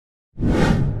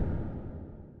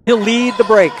He'll lead the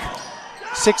break.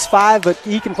 6'5", but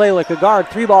he can play like a guard.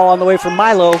 3-ball on the way from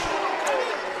Milo.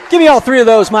 Give me all 3 of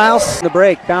those, Miles. The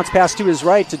break. Bounce pass to his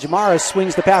right to Jamara.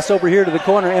 Swings the pass over here to the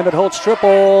corner. Emmett Holtz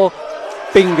triple.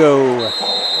 Bingo.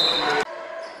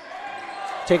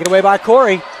 Taken away by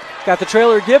Corey. Got the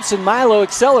trailer Gibson. Milo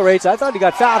accelerates. I thought he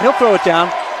got fouled. He'll throw it down.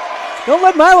 Don't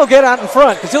let Milo get out in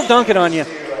front because he'll dunk it on you.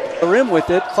 The rim with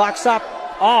it. Clock stop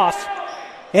off.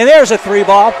 And there's a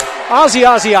 3-ball.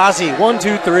 Ozzy. 1,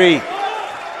 2, 3.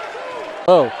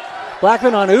 Oh.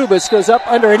 Blackman on Ubis goes up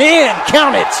under and in.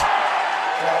 Count it.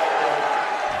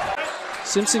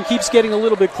 Simpson keeps getting a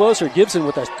little bit closer. Gibson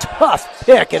with a tough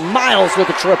pick and Miles with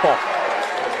a triple.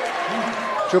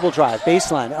 Dribble drive.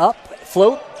 Baseline. Up.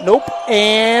 Float. Nope.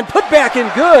 And put back in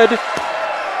good.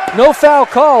 No foul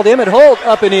called. Emmett Holt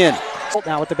up and in.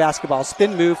 Now with the basketball.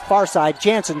 Spin move. Far side.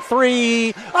 Jansen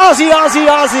 3.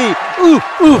 Ozzy.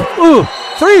 Ooh.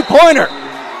 3-pointer.